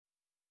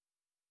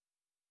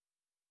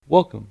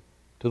Welcome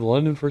to the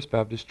London First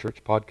Baptist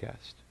Church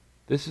podcast.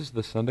 This is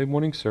the Sunday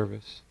morning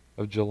service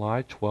of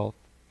July 12th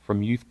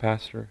from Youth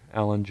Pastor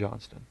Alan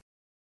Johnston.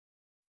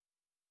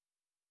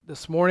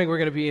 This morning we're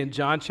going to be in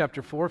John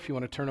chapter 4, if you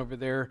want to turn over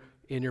there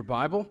in your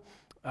Bible.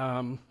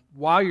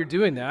 While you're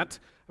doing that,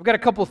 I've got a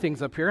couple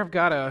things up here. I've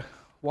got a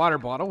water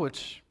bottle,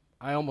 which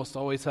I almost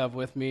always have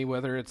with me,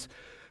 whether it's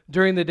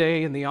during the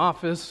day in the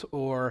office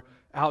or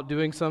out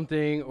doing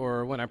something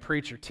or when I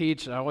preach or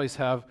teach. I always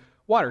have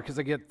water because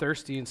I get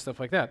thirsty and stuff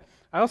like that.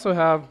 I also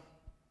have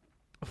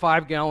a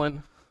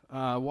 5-gallon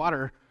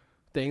water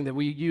thing that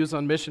we use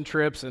on mission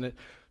trips and at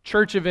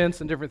church events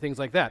and different things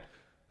like that.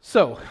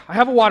 So, I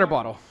have a water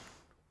bottle.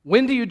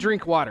 When do you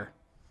drink water?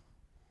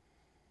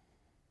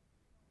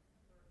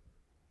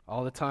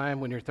 All the time,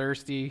 when you're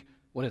thirsty,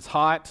 when it's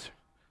hot.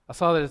 I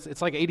saw that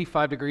it's like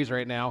 85 degrees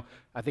right now.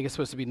 I think it's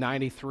supposed to be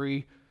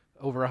 93,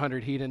 over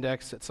 100 heat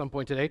index at some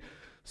point today.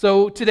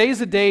 So today's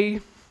the day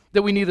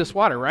that we need this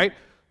water, right?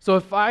 So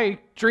if I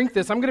drink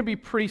this, I'm going to be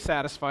pretty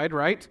satisfied,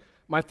 right?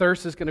 My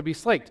thirst is going to be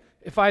slaked.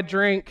 If I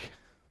drink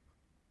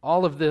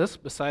all of this,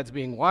 besides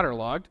being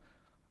waterlogged,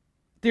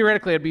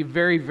 theoretically I'd be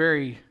very,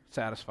 very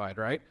satisfied,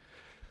 right?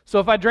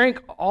 So if I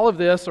drank all of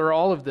this or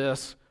all of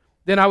this,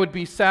 then I would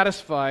be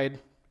satisfied.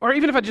 Or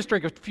even if I just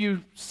drank a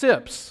few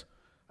sips,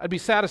 I'd be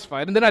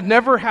satisfied. And then I'd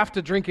never have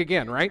to drink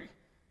again, right?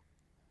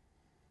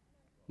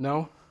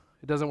 No?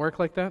 It doesn't work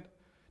like that?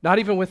 Not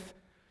even with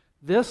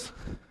this?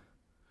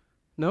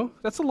 No?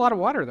 That's a lot of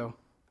water, though.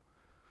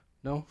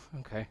 No?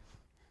 Okay.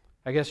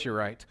 I guess you're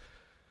right.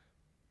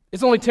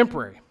 It's only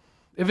temporary.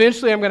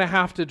 Eventually, I'm going to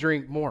have to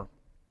drink more.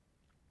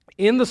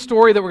 In the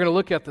story that we're going to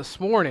look at this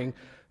morning,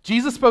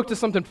 Jesus spoke to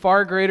something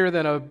far greater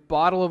than a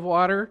bottle of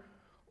water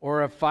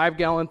or a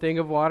 5-gallon thing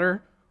of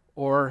water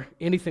or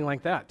anything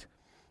like that.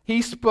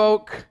 He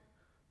spoke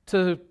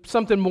to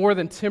something more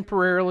than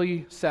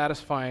temporarily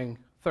satisfying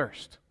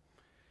thirst.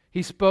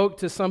 He spoke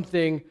to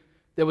something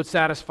that would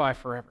satisfy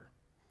forever.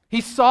 He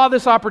saw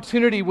this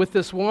opportunity with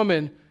this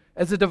woman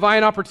as a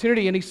divine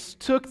opportunity, and he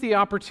took the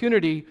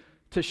opportunity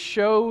to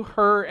show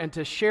her and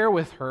to share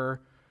with her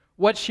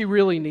what she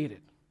really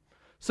needed.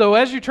 So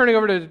as you're turning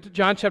over to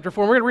John chapter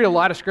 4, we're going to read a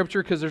lot of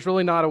scripture because there's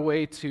really not a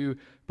way to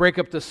break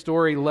up the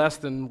story less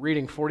than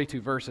reading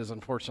 42 verses,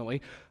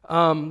 unfortunately.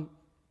 But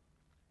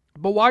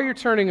while you're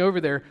turning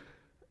over there,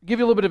 I'll give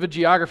you a little bit of a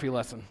geography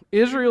lesson.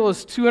 Israel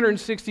is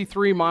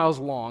 263 miles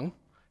long,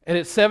 and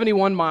it's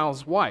 71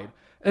 miles wide.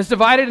 And it's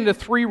divided into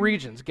 3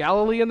 regions: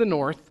 Galilee in the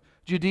north,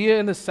 Judea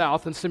in the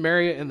south, and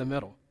Samaria in the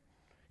middle.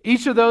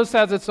 Each of those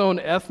has its own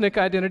ethnic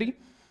identity.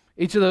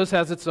 Each of those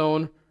has its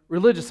own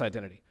religious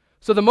identity.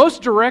 So the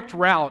most direct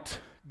route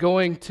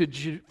going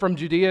from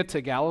Judea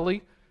to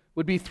Galilee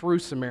would be through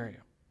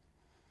Samaria.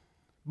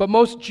 But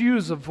most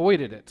Jews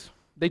avoided it.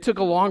 They took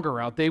a longer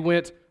route. They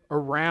went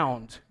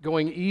around,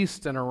 going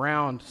east and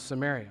around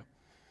Samaria.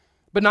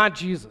 But not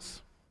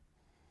Jesus.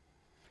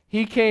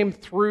 He came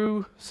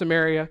through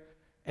Samaria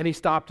and he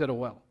stopped at a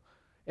well.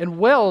 And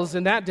wells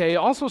in that day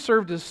also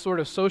served as sort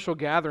of social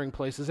gathering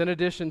places, in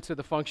addition to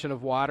the function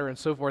of water and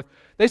so forth.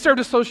 They served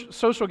as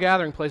social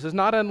gathering places,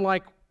 not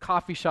unlike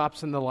coffee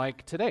shops and the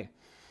like today.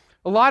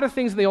 A lot of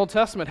things in the Old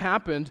Testament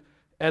happened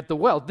at the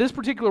well. This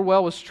particular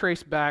well was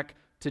traced back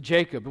to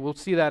Jacob, and we'll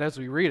see that as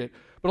we read it.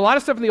 But a lot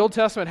of stuff in the Old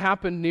Testament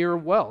happened near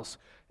wells.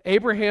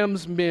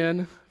 Abraham's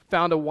men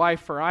found a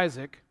wife for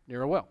Isaac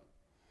near a well.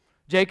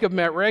 Jacob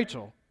met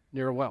Rachel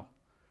near a well.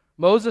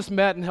 Moses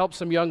met and helped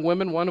some young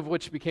women, one of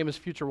which became his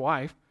future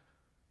wife,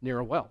 near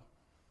a well.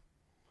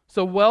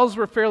 So wells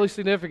were fairly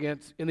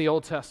significant in the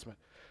Old Testament.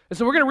 And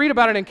so we're going to read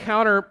about an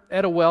encounter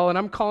at a well, and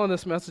I'm calling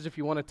this message, if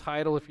you want a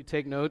title, if you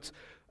take notes,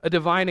 A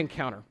Divine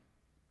Encounter.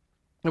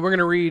 And we're going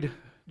to read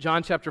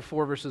John chapter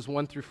 4, verses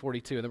 1 through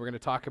 42, and then we're going to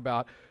talk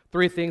about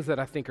 3 things that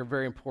I think are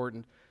very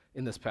important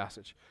in this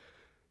passage.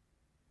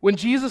 When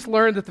Jesus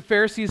learned that the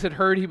Pharisees had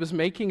heard he was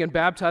making and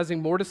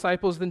baptizing more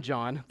disciples than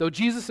John, though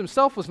Jesus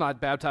himself was not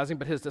baptizing,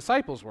 but his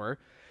disciples were,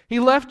 he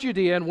left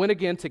Judea and went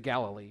again to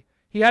Galilee.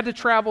 He had to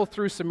travel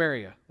through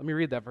Samaria. Let me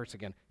read that verse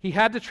again. He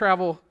had to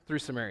travel through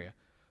Samaria.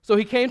 So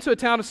he came to a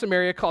town of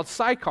Samaria called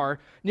Sychar,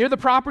 near the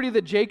property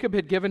that Jacob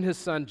had given his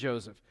son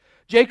Joseph.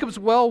 Jacob's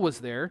well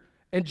was there,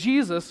 and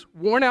Jesus,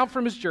 worn out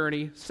from his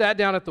journey, sat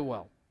down at the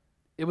well.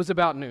 It was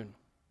about noon.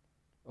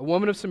 A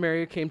woman of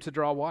Samaria came to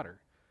draw water.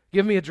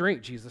 "Give me a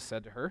drink," Jesus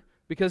said to her,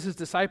 because his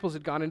disciples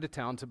had gone into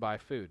town to buy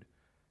food.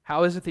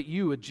 "How is it that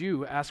you, a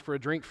Jew, ask for a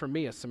drink from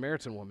me, a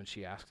Samaritan woman?"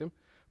 she asked him,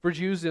 for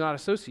Jews do not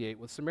associate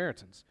with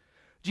Samaritans.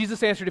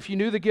 Jesus answered, "If you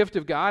knew the gift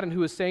of God and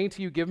who is saying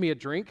to you, 'Give me a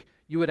drink,'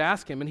 you would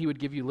ask him, and he would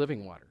give you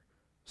living water."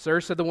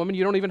 "Sir," said the woman,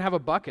 "you don't even have a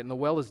bucket, and the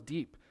well is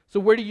deep. So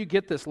where do you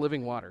get this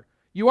living water?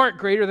 You aren't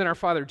greater than our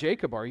father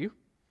Jacob, are you?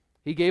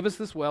 He gave us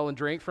this well and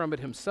drank from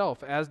it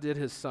himself, as did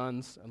his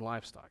sons and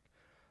livestock."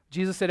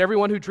 Jesus said,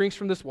 "Everyone who drinks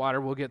from this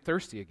water will get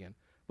thirsty again.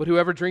 But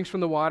whoever drinks from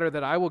the water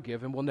that I will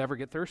give him will never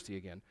get thirsty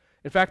again.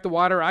 In fact, the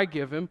water I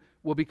give him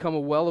will become a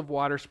well of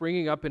water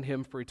springing up in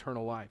him for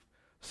eternal life."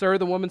 "Sir,"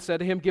 the woman said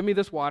to him, "give me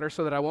this water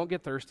so that I won't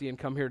get thirsty and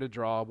come here to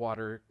draw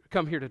water.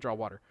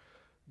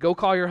 Go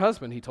call your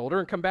husband," he told her,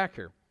 "and come back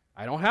here."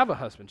 I don't have a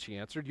husband, she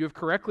answered. You have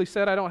correctly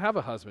said, I don't have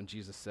a husband,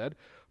 Jesus said.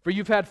 For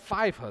you've had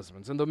 5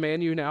 husbands, and the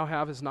man you now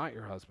have is not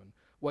your husband.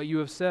 What you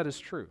have said is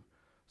true.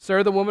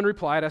 Sir, the woman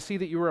replied, I see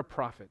that you are a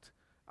prophet.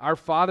 Our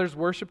fathers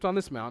worshipped on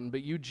this mountain,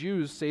 but you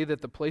Jews say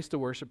that the place to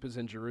worship is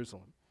in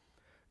Jerusalem.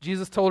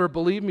 Jesus told her,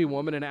 believe me,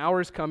 woman, an hour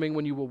is coming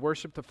when you will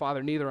worship the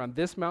Father neither on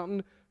this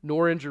mountain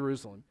nor in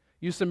Jerusalem.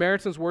 You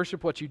Samaritans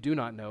worship what you do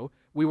not know.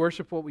 We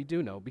worship what we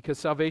do know, because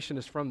salvation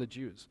is from the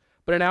Jews.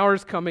 But an hour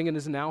is coming and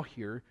is now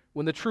here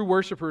when the true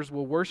worshipers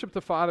will worship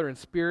the Father in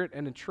spirit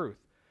and in truth.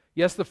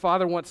 Yes, the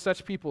Father wants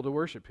such people to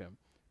worship him.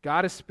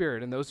 God is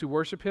spirit, and those who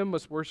worship him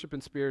must worship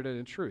in spirit and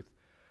in truth.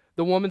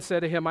 The woman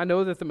said to him, I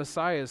know that the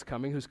Messiah is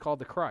coming, who's called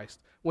the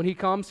Christ. When he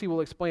comes, he will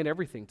explain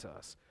everything to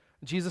us.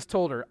 Jesus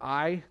told her,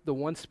 I, the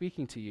one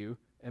speaking to you,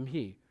 am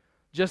he.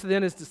 Just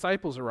then his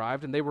disciples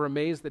arrived, and they were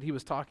amazed that he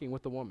was talking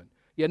with the woman.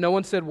 Yet no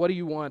one said, what do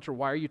you want, or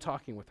why are you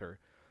talking with her?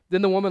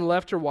 Then the woman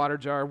left her water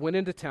jar, went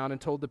into town,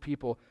 and told the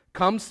people,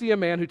 come see a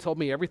man who told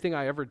me everything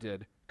I ever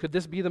did. Could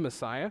this be the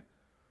Messiah?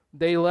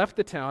 They left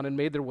the town and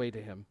made their way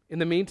to him. In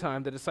the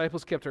meantime, the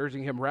disciples kept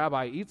urging him,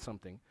 Rabbi, eat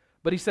something.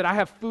 But he said, I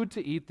have food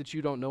to eat that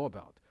you don't know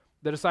about.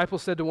 The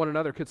disciples said to one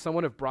another, could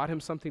someone have brought him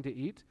something to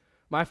eat?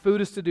 My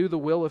food is to do the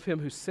will of him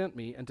who sent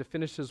me and to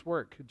finish his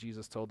work,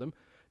 Jesus told them.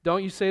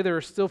 Don't you say there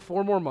are still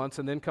 4 more months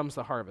and then comes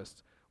the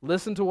harvest.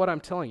 Listen to what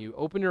I'm telling you.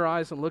 Open your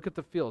eyes and look at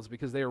the fields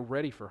because they are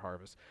ready for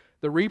harvest.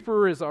 The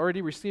reaper is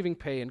already receiving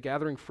pay and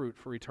gathering fruit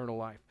for eternal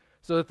life,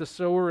 so that the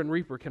sower and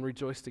reaper can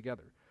rejoice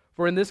together.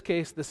 For in this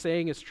case, the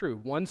saying is true,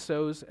 one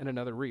sows and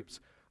another reaps.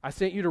 I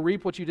sent you to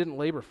reap what you didn't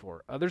labor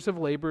for. Others have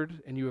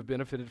labored, and you have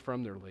benefited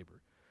from their labor.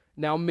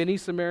 Now many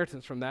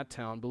Samaritans from that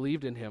town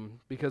believed in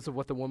him because of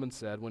what the woman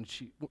said when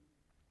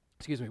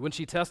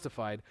she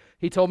testified,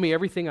 he told me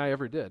everything I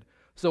ever did.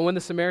 So when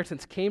the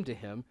Samaritans came to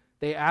him,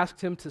 they asked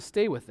him to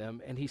stay with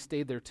them, and he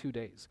stayed there 2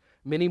 days.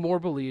 Many more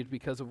believed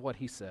because of what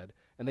he said.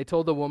 And they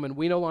told the woman,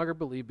 we no longer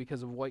believe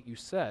because of what you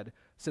said,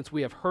 since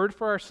we have heard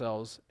for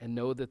ourselves and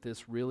know that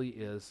this really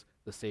is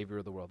the Savior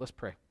of the world. Let's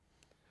pray.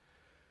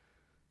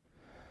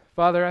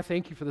 Father, I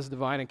thank you for this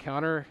divine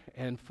encounter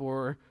and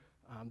for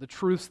the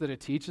truths that it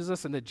teaches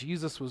us, and that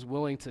Jesus was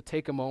willing to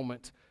take a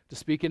moment to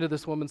speak into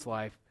this woman's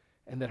life,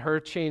 and that her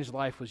changed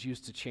life was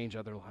used to change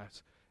other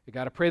lives.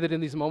 God, I pray that in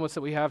these moments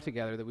that we have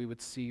together, that we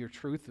would see your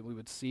truth, that we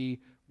would see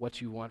what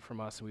you want from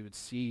us, and we would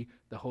see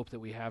the hope that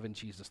we have in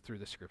Jesus through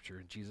the Scripture.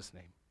 In Jesus'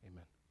 name,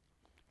 amen.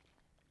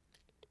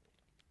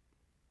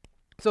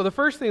 So the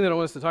first thing that I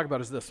want us to talk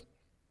about is this.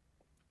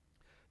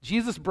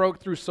 Jesus broke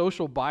through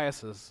social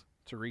biases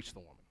to reach the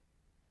woman.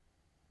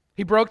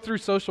 He broke through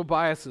social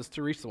biases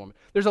to reach the woman.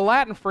 There's a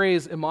Latin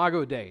phrase,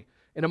 imago Dei,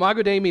 and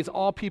imago Dei means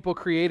all people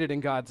created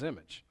in God's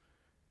image.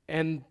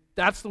 And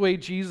that's the way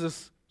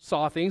Jesus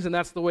saw things, and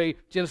that's the way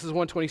Genesis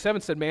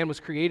 1:27 said man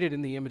was created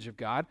in the image of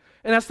God,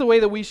 and that's the way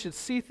that we should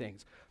see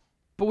things.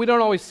 But we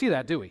don't always see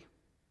that, do we?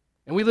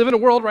 And we live in a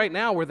world right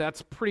now where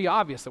that's pretty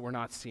obvious that we're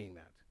not seeing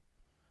that.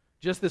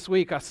 Just this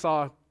week, I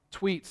saw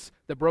tweets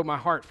that broke my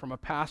heart from a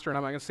pastor, and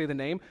I'm not going to say the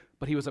name,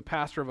 but he was a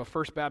pastor of a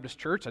First Baptist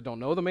church. I don't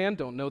know the man,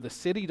 don't know the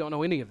city, don't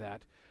know any of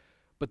that.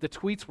 But the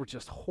tweets were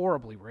just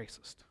horribly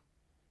racist.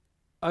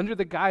 Under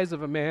the guise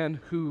of a man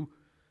who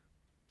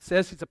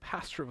says he's a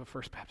pastor of a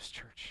First Baptist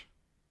church.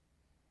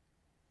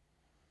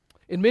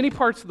 In many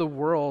parts of the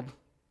world,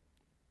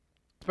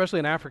 especially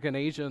in Africa and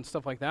Asia and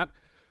stuff like that,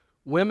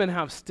 women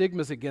have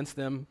stigmas against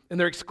them, and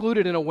they're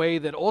excluded in a way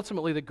that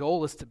ultimately the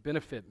goal is to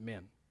benefit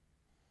men.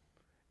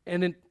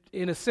 And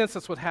in a sense,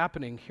 that's what's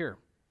happening here.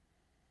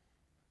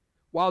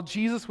 While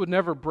Jesus would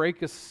never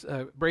break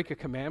a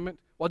commandment,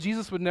 while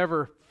Jesus would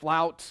never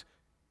flout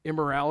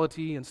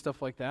immorality and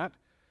stuff like that,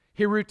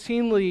 he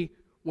routinely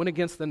went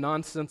against the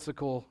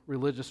nonsensical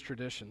religious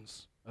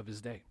traditions of his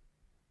day.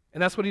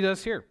 And that's what he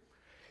does here.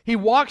 He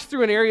walks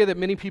through an area that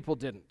many people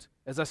didn't.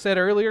 As I said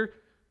earlier,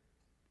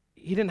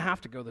 he didn't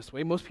have to go this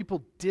way. Most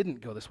people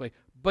didn't go this way.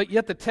 But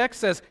yet the text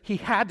says he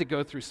had to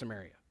go through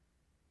Samaria.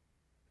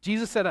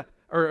 Jesus said,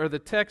 or the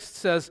text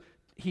says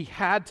he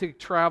had to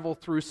travel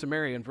through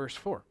Samaria in verse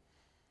 4.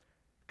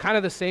 Kind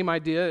of the same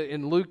idea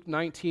in Luke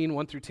 19,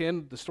 1 through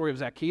 10, the story of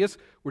Zacchaeus,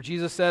 where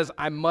Jesus says,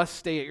 I must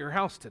stay at your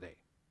house today.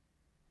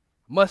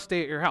 Must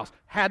stay at your house.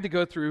 Had to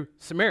go through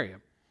Samaria.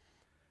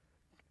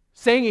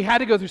 Saying he had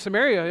to go through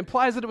Samaria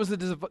implies that it was a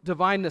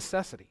divine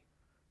necessity.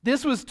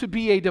 This was to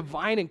be a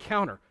divine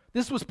encounter.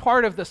 This was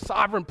part of the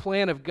sovereign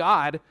plan of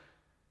God.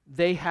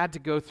 They had to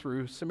go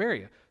through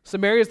Samaria.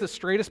 Samaria is the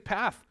straightest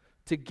path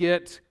to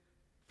get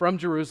from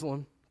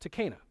Jerusalem to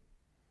Cana.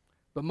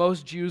 But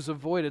most Jews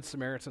avoided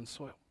Samaritan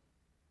soil.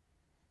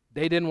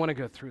 They didn't want to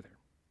go through there.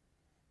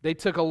 They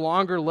took a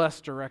longer,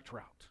 less direct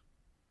route,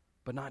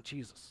 but not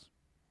Jesus.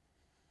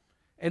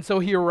 And so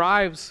he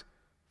arrives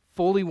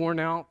fully worn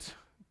out,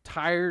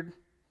 tired,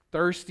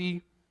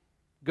 thirsty,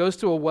 goes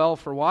to a well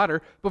for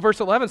water. But verse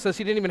 11 says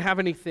he didn't even have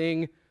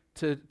anything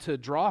to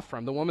draw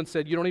from. The woman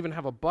said, you don't even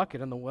have a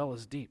bucket and the well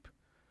is deep.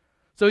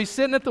 So he's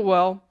sitting at the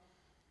well,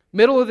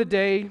 middle of the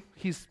day.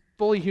 He's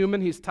fully human.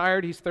 He's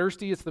tired. He's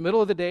thirsty. It's the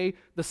middle of the day.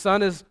 The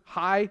sun is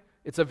high.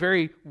 It's a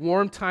very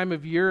warm time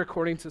of year,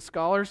 according to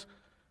scholars.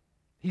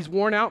 He's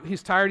worn out,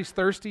 he's tired, he's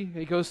thirsty, and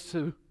he goes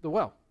to the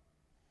well.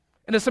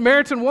 And a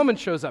Samaritan woman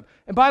shows up.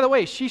 And by the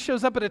way, she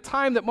shows up at a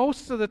time that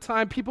most of the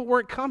time people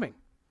weren't coming.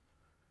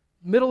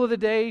 Middle of the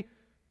day,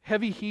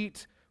 heavy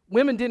heat.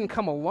 Women didn't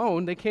come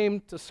alone. They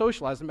came to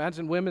socialize.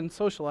 Imagine women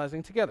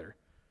socializing together.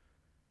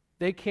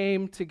 They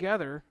came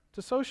together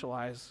to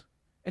socialize.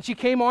 And she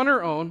came on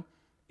her own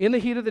in the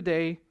heat of the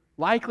day,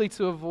 likely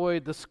to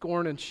avoid the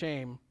scorn and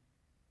shame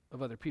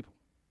of other people.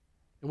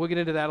 And we'll get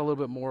into that a little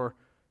bit more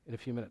in a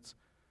few minutes.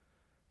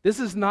 This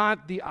is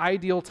not the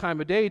ideal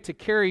time of day to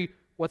carry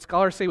what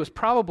scholars say was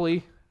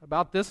probably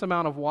about this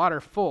amount of water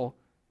full.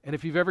 And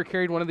if you've ever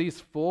carried one of these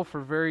full for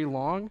very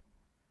long,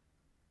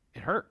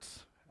 it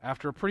hurts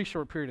after a pretty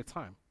short period of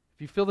time.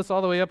 If you fill this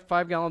all the way up,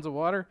 5 gallons of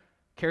water,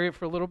 carry it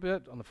for a little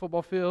bit on the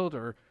football field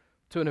or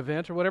to an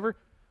event or whatever,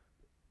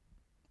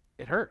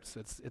 it hurts.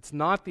 It's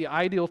not the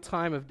ideal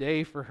time of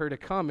day for her to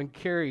come and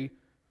carry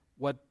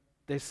what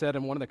they said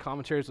in one of the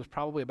commentaries was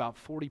probably about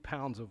 40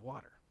 pounds of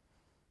water.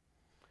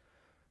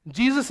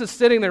 Jesus is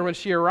sitting there when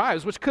she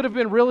arrives, which could have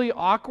been really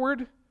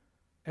awkward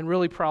and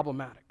really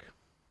problematic.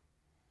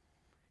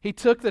 He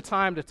took the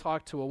time to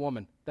talk to a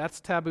woman.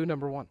 That's taboo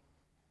number one.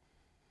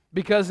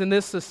 Because in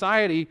this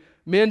society,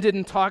 men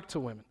didn't talk to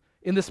women.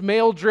 In this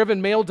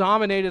male-driven,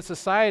 male-dominated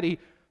society,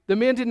 the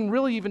men didn't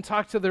really even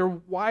talk to their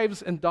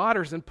wives and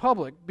daughters in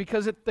public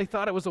because they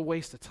thought it was a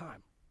waste of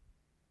time.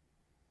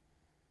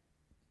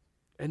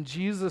 And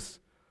Jesus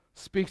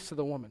speaks to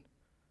the woman.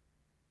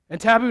 And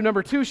taboo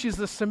number two, she's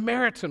the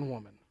Samaritan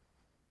woman.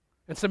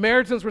 And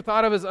Samaritans were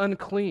thought of as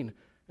unclean,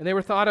 and they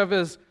were thought of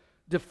as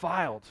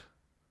defiled.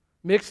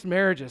 Mixed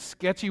marriages,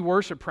 sketchy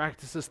worship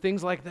practices,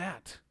 things like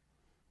that.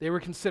 They were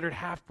considered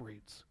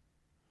half-breeds.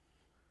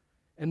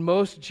 And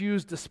most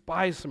Jews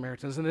despised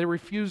Samaritans, and they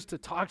refused to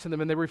talk to them,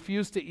 and they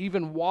refused to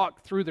even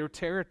walk through their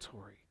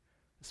territory,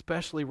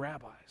 especially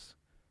rabbis.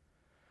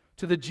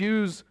 To the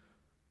Jews,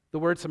 the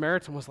word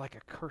Samaritan was like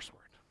a curse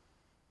word.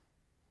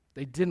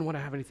 They didn't want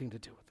to have anything to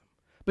do with them.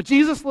 But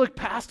Jesus looked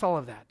past all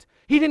of that.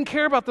 He didn't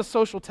care about the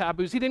social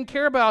taboos. He didn't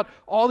care about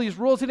all these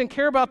rules. He didn't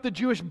care about the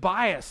Jewish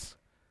bias.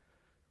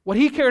 What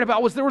he cared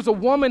about was there was a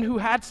woman who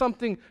had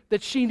something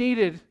that she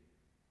needed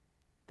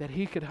that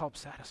he could help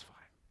satisfy.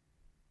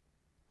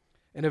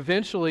 And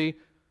eventually,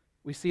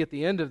 we see at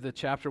the end of the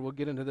chapter, we'll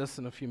get into this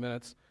in a few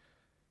minutes,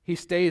 he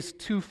stays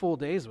 2 full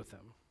days with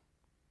them.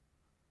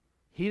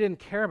 He didn't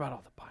care about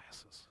all the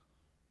biases.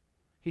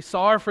 He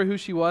saw her for who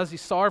she was. He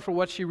saw her for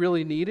what she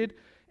really needed.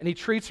 And he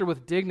treats her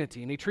with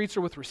dignity, and he treats her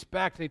with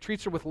respect, and he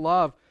treats her with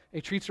love, and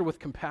he treats her with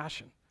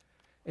compassion.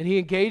 And he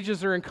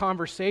engages her in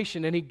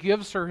conversation, and he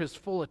gives her his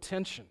full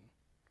attention.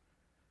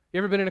 You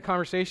ever been in a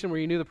conversation where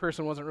you knew the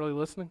person wasn't really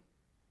listening?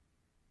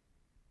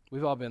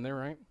 We've all been there,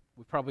 right?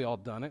 We've probably all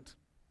done it.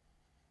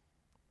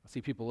 I see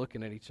people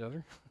looking at each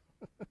other.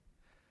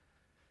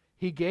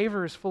 He gave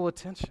her his full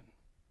attention.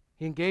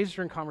 He engaged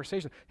her in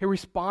conversation. He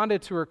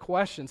responded to her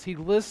questions. He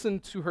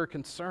listened to her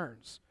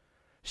concerns.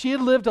 She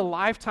had lived a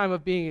lifetime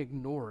of being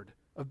ignored,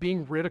 of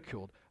being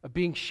ridiculed, of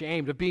being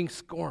shamed, of being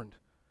scorned.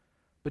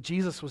 But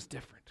Jesus was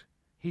different.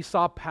 He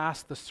saw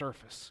past the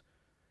surface.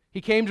 He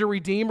came to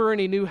redeem her,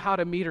 and he knew how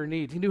to meet her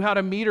needs. He knew how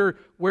to meet her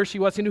where she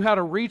was. He knew how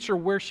to reach her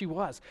where she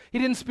was. He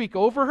didn't speak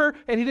over her,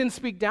 and he didn't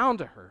speak down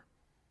to her.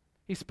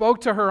 He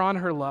spoke to her on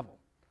her level.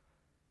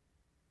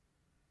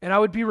 And I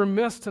would be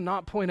remiss to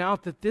not point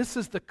out that this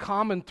is the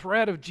common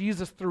thread of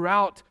Jesus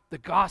throughout the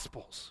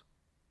Gospels.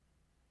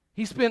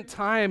 He spent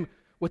time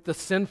with the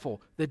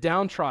sinful, the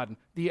downtrodden,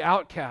 the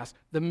outcast,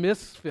 the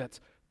misfits,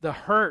 the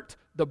hurt,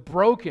 the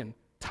broken,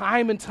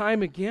 time and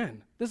time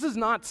again. This is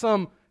not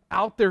some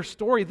out there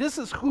story. This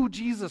is who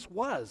Jesus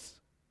was.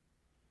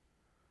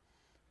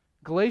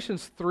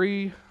 Galatians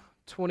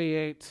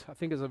 3:28, I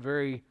think, is a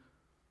very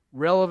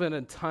relevant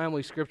and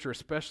timely scripture,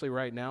 especially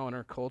right now in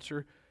our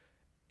culture.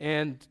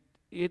 And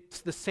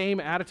it's the same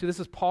attitude. This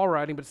is Paul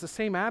writing, but it's the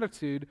same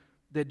attitude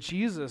that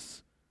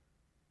Jesus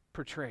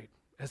portrayed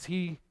as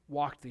he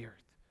walked the earth.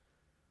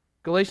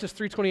 Galatians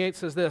 3:28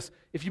 says this,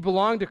 if you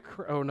belong to,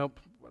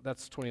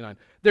 that's 29.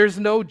 There's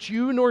no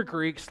Jew nor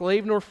Greek,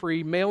 slave nor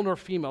free, male nor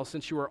female,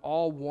 since you are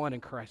all one in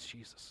Christ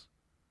Jesus.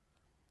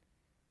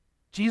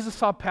 Jesus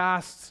saw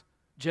past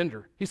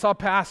gender. He saw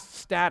past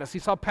status. He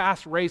saw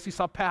past race. He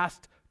saw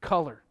past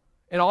color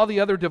and all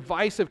the other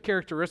divisive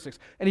characteristics.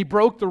 And he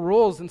broke the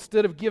rules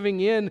instead of giving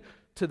in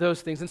to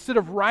those things. Instead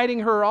of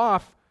writing her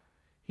off,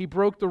 he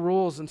broke the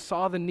rules and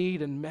saw the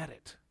need and met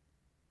it.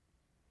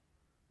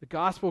 The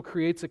gospel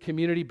creates a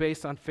community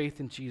based on faith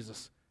in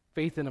Jesus,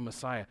 faith in a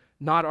Messiah,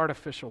 not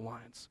artificial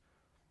lines.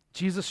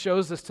 Jesus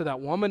shows this to that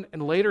woman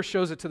and later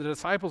shows it to the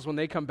disciples when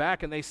they come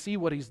back and they see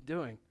what he's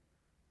doing.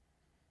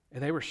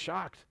 And they were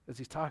shocked as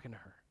he's talking to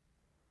her.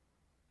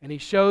 And he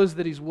shows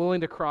that he's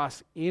willing to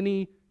cross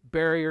any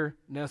barrier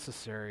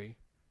necessary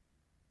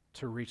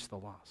to reach the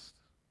lost.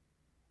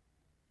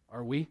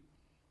 Are we?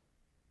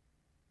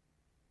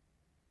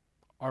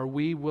 Are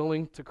we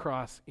willing to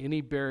cross any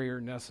barrier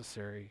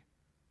necessary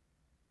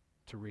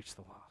to reach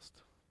the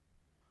lost?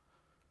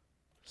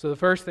 So the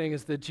first thing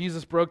is that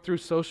Jesus broke through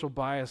social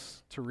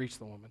bias to reach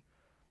the woman.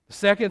 The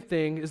second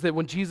thing is that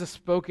when Jesus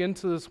spoke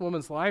into this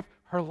woman's life,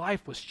 her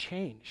life was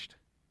changed.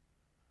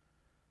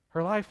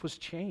 Her life was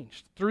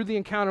changed. Through the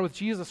encounter with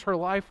Jesus, her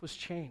life was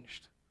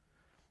changed.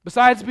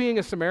 Besides being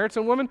a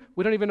Samaritan woman,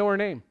 we don't even know her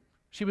name.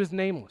 She was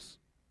nameless.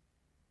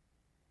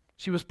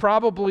 She was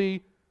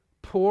probably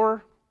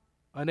poor,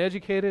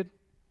 uneducated,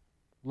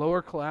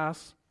 lower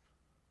class,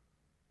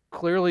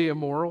 clearly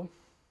immoral,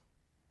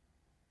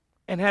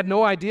 and had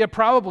no idea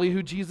probably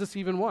who Jesus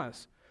even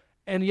was.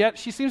 And yet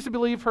she seems to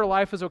believe her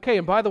life is okay.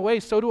 And by the way,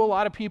 so do a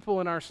lot of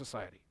people in our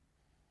society.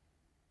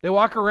 They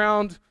walk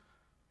around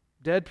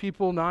dead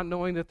people not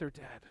knowing that they're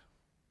dead.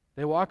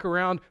 They walk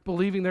around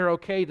believing they're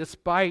okay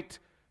despite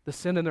the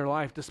sin in their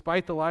life,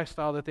 despite the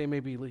lifestyle that they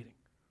may be leading.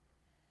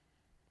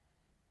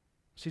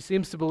 She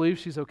seems to believe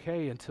she's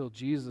okay until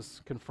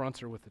Jesus confronts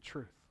her with the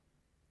truth.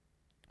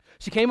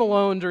 She came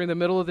alone during the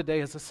middle of the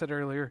day, as I said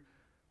earlier,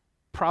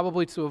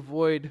 probably to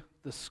avoid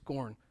the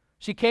scorn.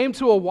 She came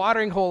to a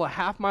watering hole a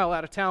half mile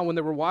out of town when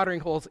there were watering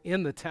holes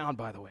in the town,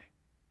 by the way.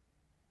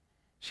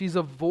 She's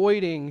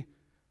avoiding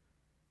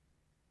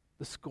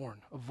the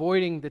scorn,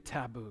 avoiding the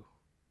taboo,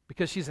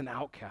 because she's an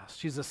outcast.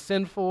 She's a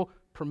sinful,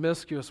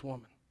 promiscuous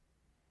woman.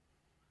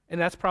 And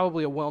that's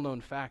probably a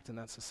well-known fact in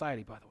that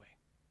society, by the way.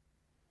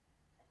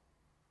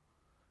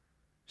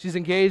 She's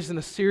engaged in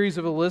a series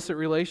of illicit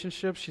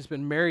relationships. She's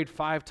been married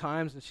 5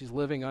 times, and she's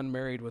living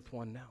unmarried with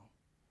one now.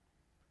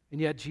 And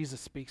yet Jesus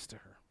speaks to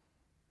her.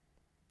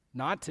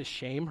 Not to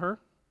shame her,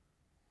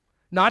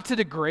 not to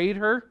degrade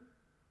her,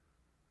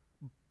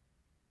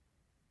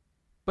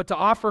 but to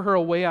offer her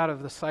a way out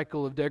of the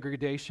cycle of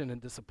degradation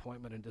and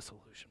disappointment and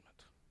disillusionment.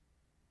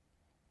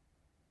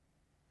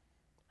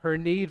 Her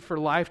need for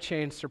life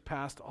change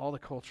surpassed all the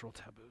cultural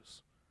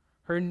taboos.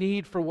 Her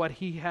need for what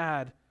he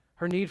had,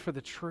 her need for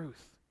the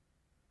truth,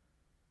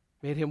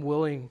 made him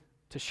willing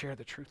to share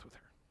the truth with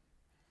her.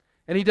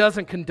 And he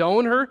doesn't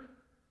condone her,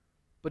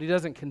 but he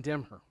doesn't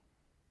condemn her.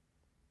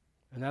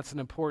 And that's an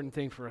important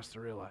thing for us to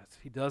realize.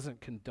 He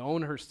doesn't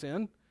condone her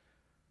sin,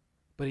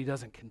 but he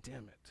doesn't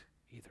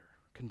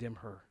condemn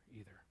her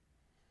either.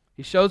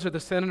 He shows her the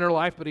sin in her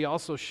life, but he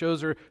also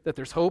shows her that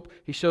there's hope.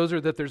 He shows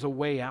her that there's a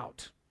way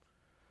out.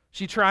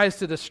 She tries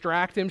to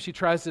distract him. She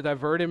tries to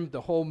divert him.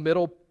 The whole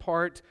middle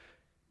part,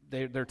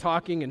 they're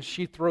talking, and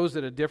she throws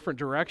it a different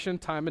direction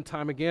time and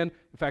time again.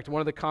 In fact,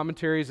 one of the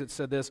commentaries, it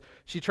said this: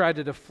 she tried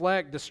to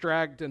deflect,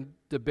 distract, and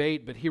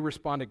debate, but he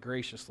responded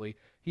graciously.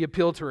 He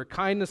appealed to her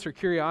kindness, her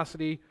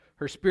curiosity,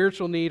 her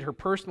spiritual need, her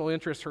personal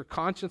interest, her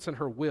conscience, and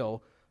her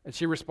will, and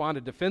she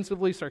responded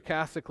defensively,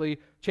 sarcastically,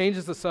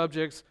 changes the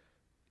subjects,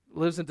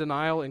 lives in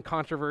denial, in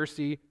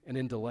controversy, and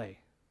in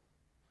delay.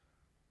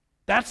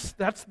 That's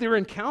their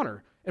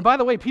encounter. And by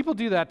the way, people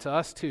do that to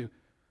us too.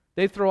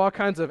 They throw all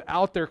kinds of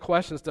out there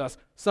questions to us.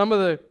 Some of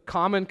the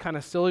common kind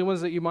of silly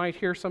ones that you might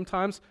hear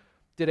sometimes.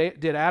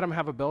 Did Adam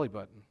have a belly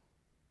button?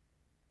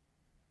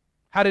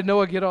 How did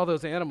Noah get all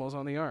those animals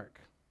on the ark?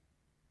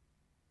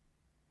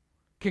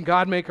 Can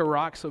God make a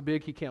rock so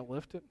big he can't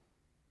lift it?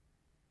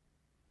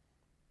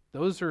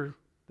 Those are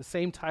the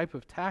same type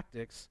of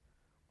tactics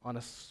on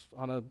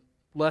a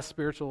less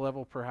spiritual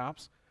level,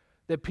 perhaps,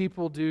 that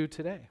people do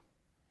today.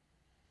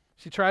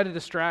 She tried to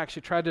distract.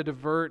 She tried to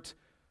divert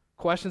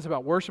questions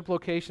about worship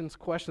locations,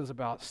 questions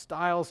about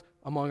styles,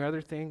 among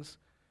other things.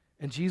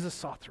 And Jesus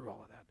saw through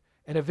all of that.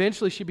 And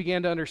eventually she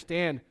began to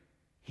understand,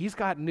 he's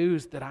got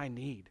news that I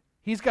need.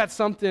 He's got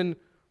something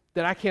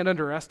that I can't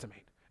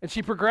underestimate. And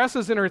she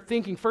progresses in her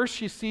thinking. First,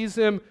 she sees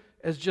him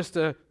as just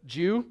a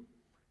Jew,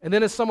 and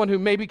then as someone who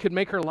maybe could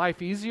make her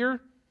life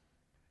easier,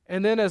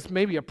 and then as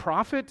maybe a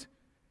prophet,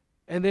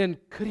 and then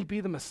could he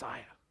be the Messiah?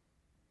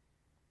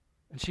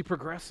 And she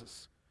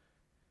progresses.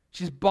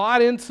 She's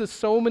bought into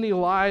so many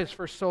lies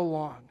for so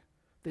long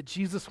that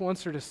Jesus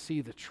wants her to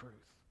see the truth.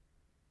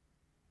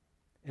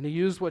 And he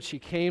used what she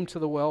came to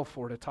the well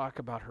for to talk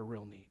about her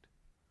real need.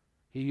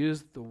 He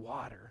used the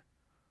water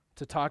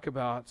to talk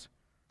about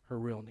her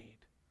real need.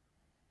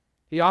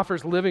 He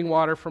offers living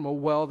water from a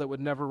well that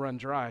would never run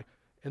dry.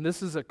 And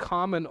this is a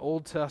common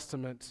Old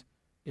Testament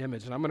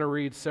image. And I'm going to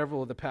read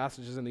several of the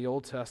passages in the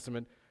Old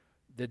Testament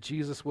that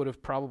Jesus would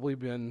have probably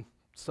been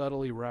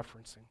subtly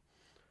referencing.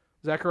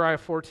 Zechariah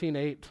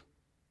 14:8.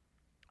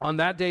 On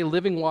that day,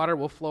 living water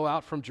will flow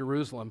out from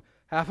Jerusalem,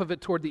 half of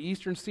it toward the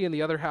eastern sea and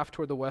the other half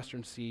toward the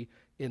western sea,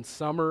 in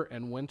summer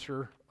and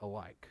winter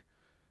alike.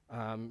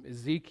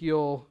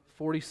 Ezekiel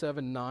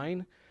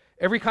 47:9.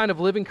 Every kind of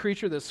living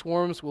creature that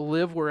swarms will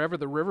live wherever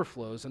the river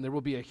flows, and there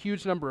will be a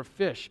huge number of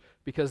fish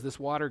because this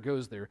water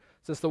goes there.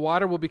 Since the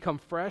water will become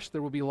fresh,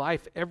 there will be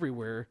life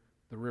everywhere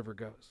the river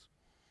goes.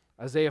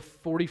 Isaiah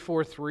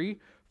 44:3.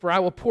 For I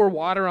will pour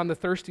water on the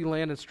thirsty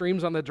land and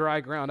streams on the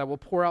dry ground. I will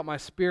pour out my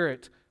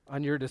spirit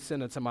on your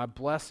descendants and my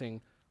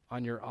blessing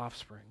on your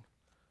offspring.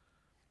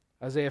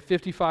 Isaiah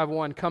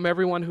 55:1. Come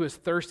everyone who is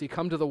thirsty,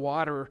 come to the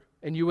water,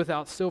 and you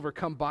without silver,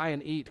 come buy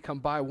and eat. Come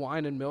buy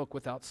wine and milk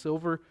without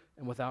silver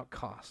and without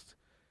cost.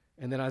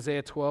 And then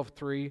Isaiah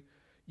 12:3,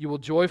 you will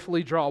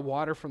joyfully draw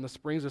water from the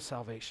springs of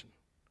salvation.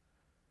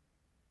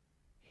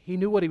 he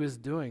knew what he was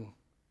doing,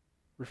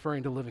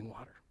 referring to living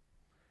water.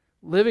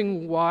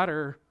 Living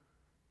water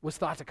was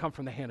thought to come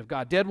from the hand of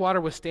God. Dead water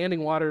was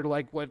standing water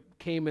like what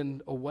came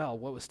in a well,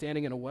 what was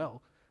standing in a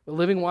well. But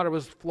living water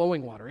was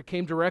flowing water. It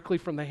came directly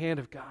from the hand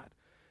of God.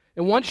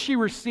 And once she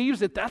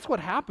receives it, that's what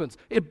happens.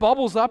 It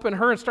bubbles up in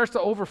her and starts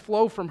to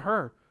overflow from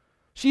her.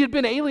 She had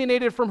been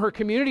alienated from her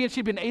community and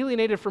she'd been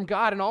alienated from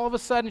God, and all of a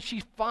sudden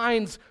she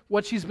finds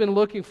what she's been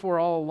looking for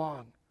all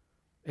along.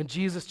 And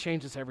Jesus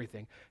changes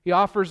everything. He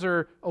offers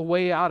her a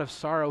way out of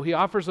sorrow. He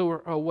offers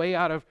her a way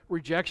out of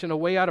rejection, a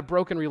way out of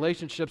broken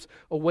relationships,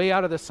 a way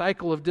out of the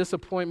cycle of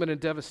disappointment and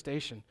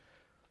devastation.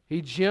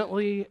 He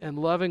gently and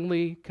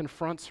lovingly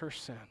confronts her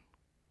sin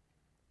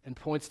and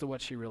points to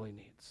what she really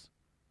needs.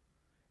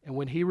 And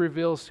when he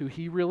reveals who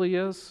he really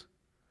is,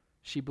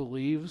 she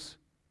believes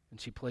and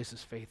she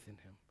places faith in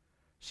him.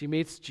 She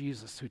meets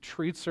Jesus, who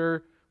treats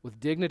her with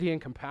dignity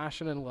and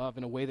compassion and love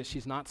in a way that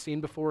she's not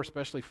seen before,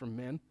 especially from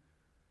men.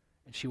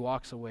 And she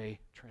walks away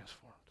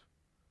transformed.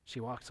 She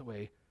walks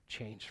away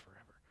changed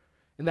forever.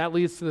 And that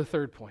leads to the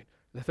third point.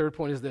 The third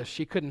point is this: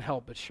 she couldn't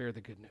help but share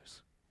the good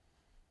news.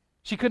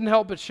 She couldn't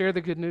help but share the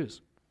good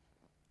news.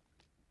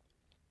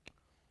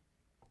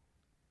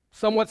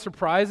 Somewhat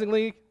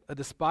surprisingly, a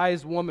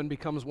despised woman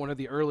becomes one of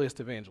the earliest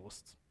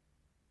evangelists.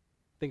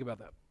 Think about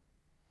that.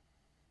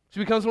 She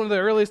becomes one of the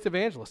earliest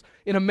evangelists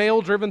in a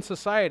male-driven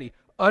society,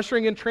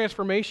 ushering in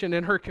transformation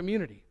in her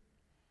community.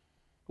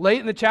 Late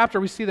in the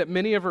chapter, we see that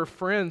many of her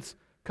friends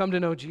come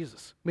to know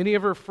Jesus. Many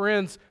of her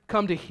friends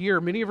come to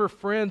hear. Many of her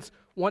friends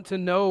want to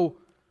know,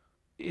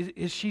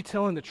 is she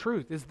telling the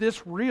truth? Is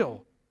this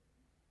real?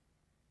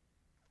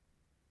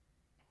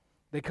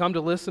 They come to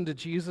listen to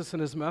Jesus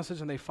and his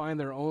message, and they find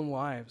their own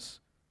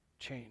lives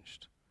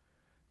changed.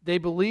 They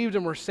believed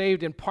and were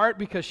saved in part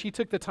because she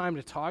took the time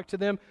to talk to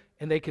them,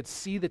 and they could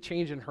see the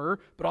change in her,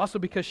 but also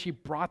because she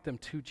brought them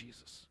to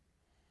Jesus.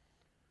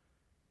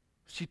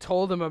 She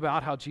told them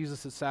about how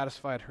Jesus had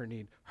satisfied her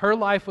need. Her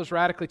life was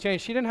radically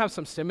changed. She didn't have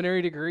some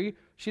seminary degree.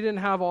 She didn't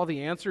have all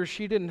the answers.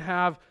 She didn't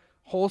have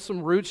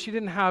wholesome roots. She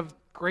didn't have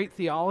great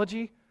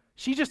theology.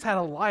 She just had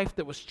a life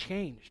that was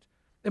changed.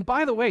 And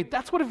by the way,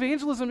 that's what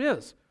evangelism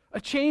is. A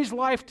changed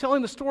life,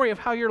 telling the story of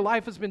how your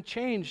life has been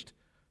changed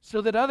so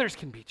that others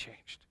can be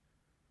changed.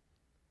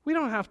 We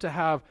don't have to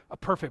have a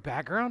perfect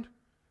background.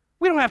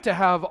 We don't have to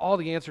have all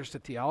the answers to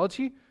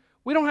theology.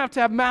 We don't have to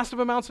have massive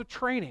amounts of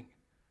training.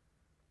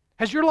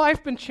 Has your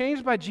life been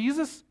changed by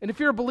Jesus? And if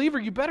you're a believer,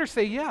 you better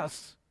say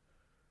yes.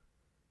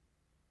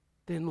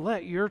 Then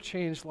let your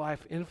changed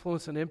life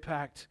influence and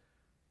impact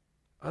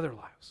other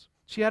lives.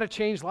 She had a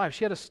changed life.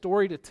 She had a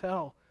story to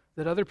tell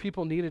that other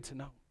people needed to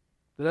know,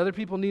 that other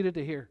people needed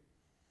to hear.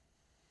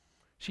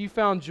 She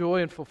found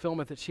joy and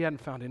fulfillment that she hadn't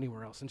found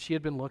anywhere else, and she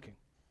had been looking.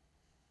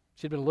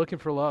 She had been looking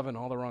for love in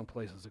all the wrong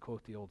places, to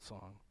quote the old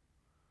song.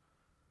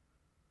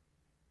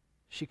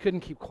 She couldn't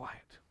keep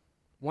quiet.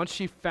 Once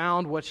she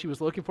found what she was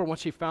looking for, once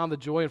she found the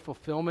joy and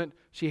fulfillment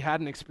she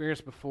hadn't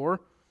experienced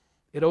before,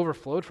 it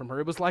overflowed from her.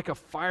 It was like a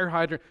fire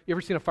hydrant. You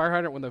ever seen a fire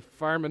hydrant when the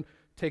firemen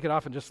take it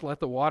off and just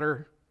let the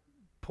water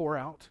pour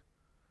out?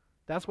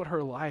 That's what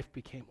her life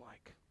became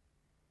like.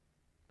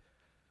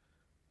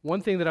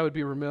 One thing that I would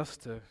be remiss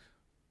to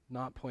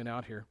not point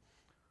out here,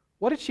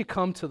 what did she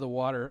come to the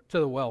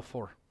well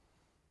for?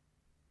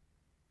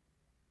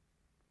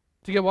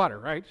 To get water,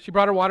 right? She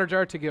brought her water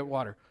jar to get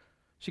water.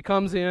 She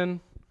comes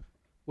in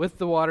with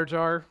the water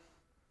jar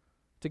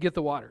to get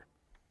the water.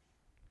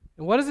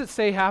 And what does it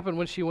say happened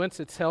when she went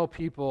to tell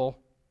people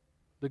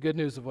the good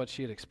news of what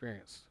she had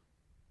experienced?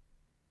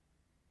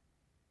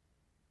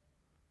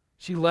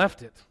 She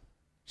left it.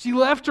 She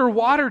left her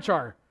water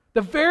jar,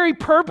 the very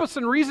purpose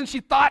and reason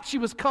she thought she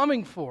was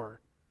coming for.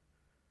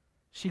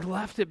 She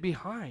left it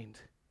behind.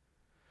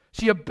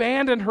 She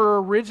abandoned her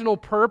original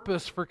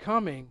purpose for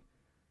coming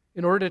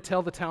in order to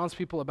tell the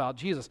townspeople about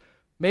Jesus.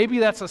 Maybe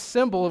that's a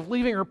symbol of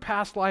leaving her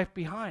past life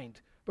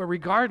behind. But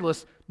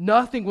regardless,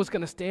 nothing was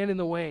going to stand in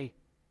the way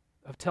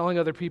of telling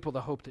other people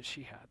the hope that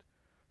she had.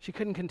 She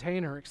couldn't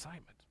contain her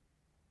excitement.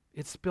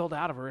 It spilled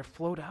out of her. It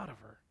flowed out of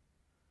her.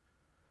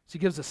 She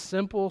gives a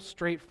simple,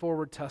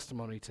 straightforward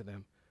testimony to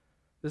them.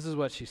 This is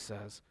what she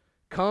says.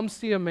 Come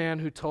see a man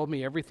who told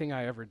me everything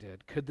I ever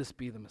did. Could this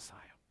be the Messiah?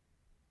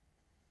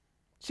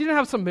 She didn't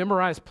have some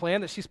memorized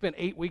plan that she spent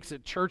 8 weeks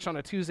at church on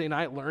a Tuesday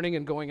night learning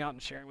and going out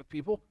and sharing with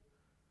people.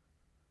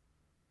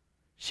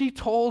 She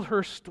told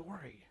her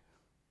story.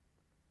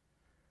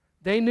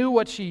 They knew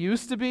what she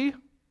used to be,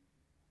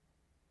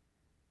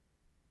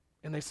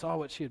 and they saw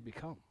what she had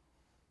become.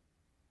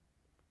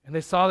 And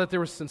they saw that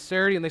there was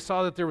sincerity, and they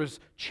saw that there was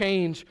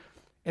change.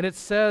 And it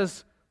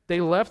says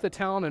they left the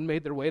town and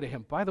made their way to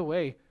him. By the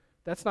way,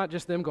 that's not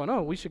just them going,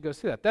 oh, we should go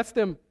see that. That's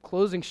them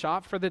closing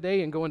shop for the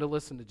day and going to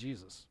listen to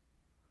Jesus.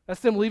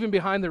 That's them leaving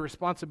behind their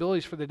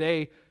responsibilities for the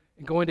day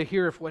and going to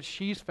hear if what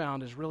she's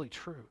found is really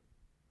true.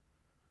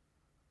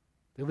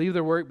 They leave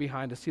their work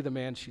behind to see the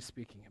man she's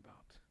speaking about.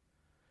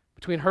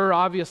 Between her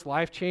obvious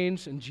life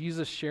change and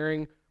Jesus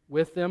sharing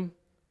with them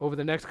over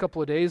the next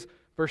couple of days,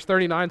 Verse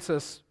 39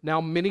 says, now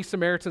many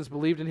Samaritans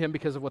believed in him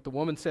because of what the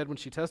woman said when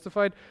she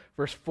testified.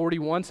 Verse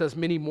 41 says,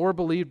 many more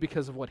believed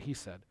because of what he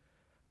said.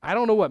 I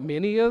don't know what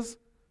many is,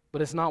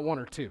 but it's not one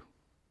or two.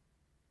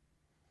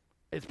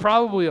 It's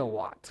probably a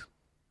lot.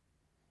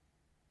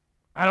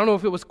 I don't know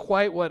if it was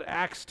quite what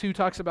Acts 2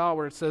 talks about,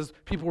 where it says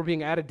people were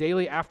being added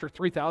daily after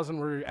 3,000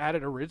 were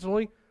added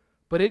originally,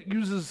 but it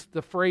uses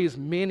the phrase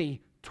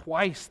many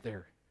twice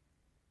there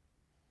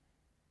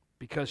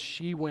because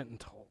she went and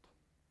told.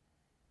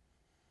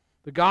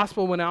 The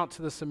gospel went out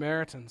to the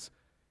Samaritans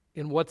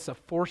in what's a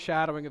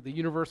foreshadowing of the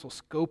universal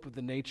scope of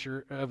the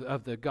nature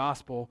of the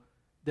gospel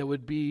that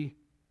would be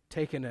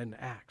taken in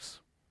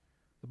Acts.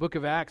 The book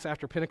of Acts,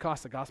 after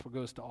Pentecost, the gospel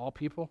goes to all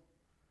people.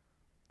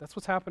 That's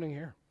what's happening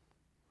here.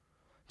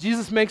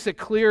 Jesus makes it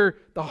clear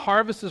the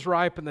harvest is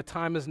ripe and the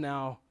time is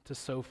now to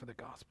sow for the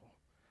gospel.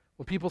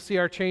 When people see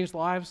our changed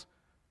lives,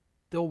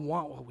 they'll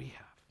want what we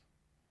have.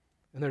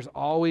 And there's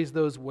always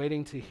those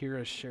waiting to hear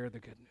us share the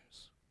good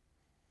news.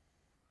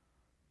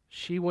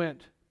 She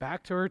went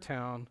back to her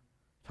town,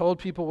 told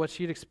people what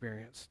she'd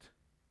experienced,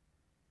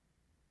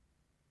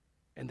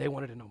 and they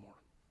wanted to know more.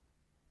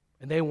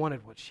 And they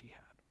wanted what she had.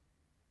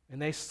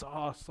 And they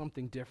saw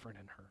something different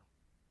in her.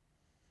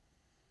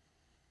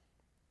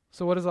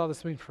 So what does all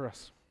this mean for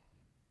us?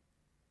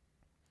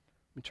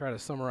 Let me try to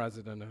summarize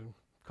it in a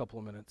couple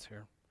of minutes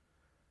here.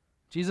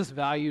 Jesus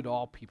valued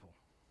all people.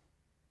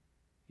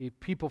 He had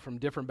people from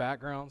different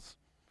backgrounds,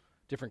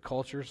 different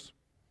cultures,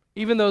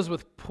 even those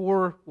with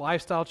poor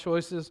lifestyle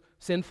choices,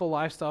 sinful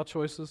lifestyle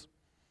choices.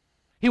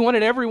 He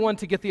wanted everyone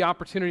to get the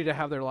opportunity to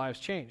have their lives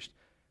changed.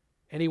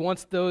 And he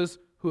wants those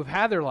who have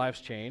had their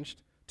lives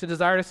changed to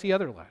desire to see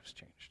other lives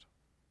changed.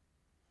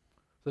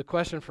 So the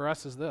question for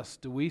us is this: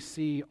 do we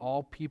see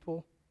all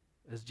people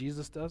as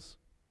Jesus does?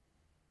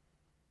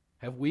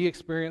 Have we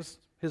experienced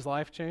his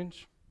life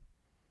change?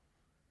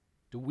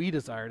 Do we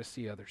desire to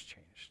see others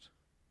changed?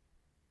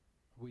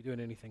 Are we doing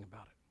anything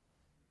about it?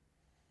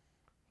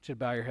 You should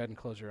bow your head and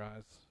close your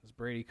eyes as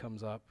Brady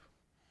comes up.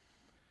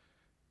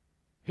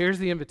 Here's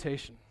the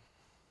invitation.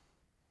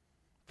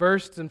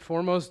 First and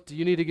foremost, do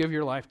you need to give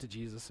your life to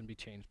Jesus and be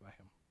changed by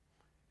him?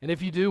 And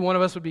if you do, one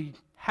of us would be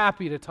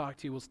happy to talk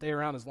to you. We'll stay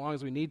around as long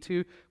as we need to.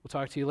 We'll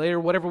talk to you later,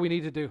 whatever we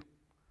need to do.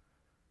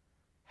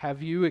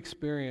 Have you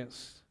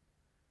experienced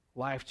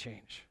life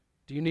change?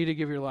 Do you need to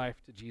give your life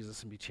to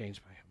Jesus and be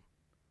changed by him?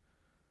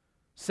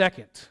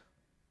 Second,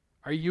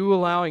 are you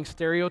allowing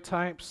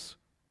stereotypes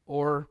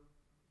or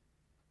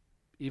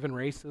even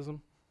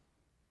racism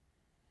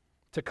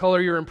to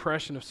color your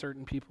impression of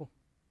certain people?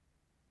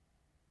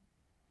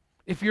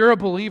 If you're a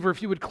believer,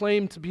 if you would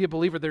claim to be a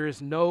believer, there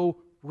is no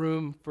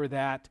room for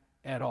that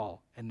at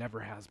all, and never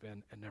has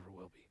been and never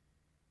will be.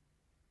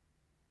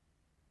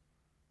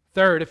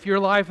 Third, if your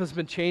life has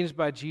been changed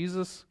by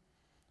Jesus,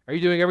 are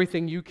you doing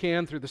everything you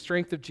can through the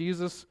strength of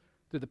Jesus,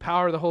 through the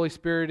power of the Holy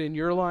Spirit in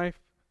your life,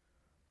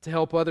 to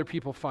help other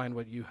people find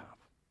what you have?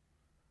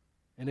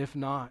 And if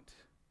not,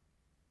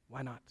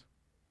 why not?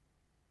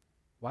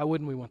 Why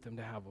wouldn't we want them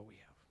to have what we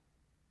have?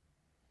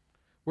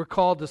 We're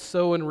called to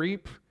sow and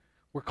reap.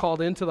 We're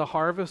called into the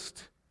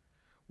harvest.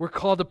 We're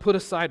called to put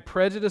aside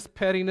prejudice,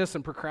 pettiness,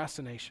 and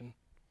procrastination.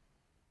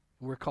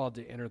 We're called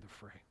to enter the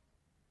fray.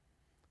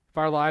 If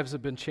our lives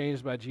have been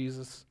changed by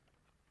Jesus,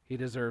 he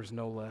deserves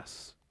no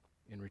less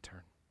in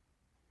return.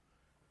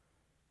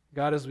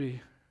 God, as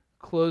we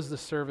close the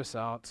service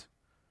out,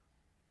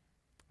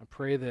 I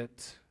pray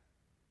that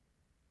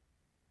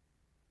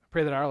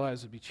our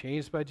lives would be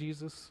changed by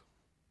Jesus.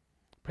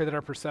 I pray that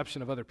our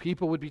perception of other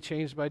people would be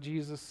changed by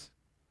Jesus.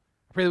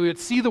 I pray that we would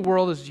see the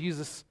world as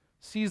Jesus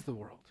sees the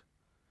world.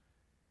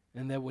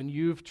 And that when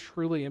you've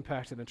truly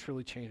impacted and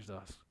truly changed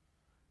us,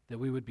 that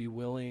we would be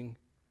willing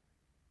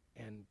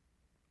and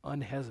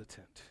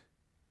unhesitant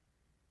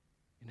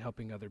in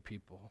helping other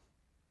people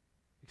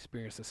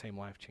experience the same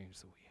life change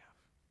that we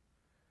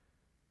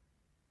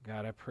have.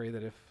 God, I pray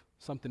that if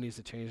something needs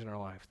to change in our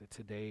life, that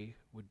today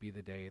would be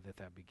the day that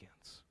that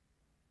begins.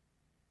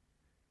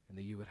 And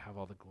that you would have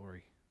all the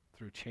glory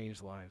through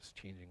changed lives,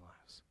 changing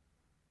lives.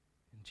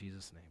 In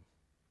Jesus' name,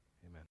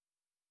 amen.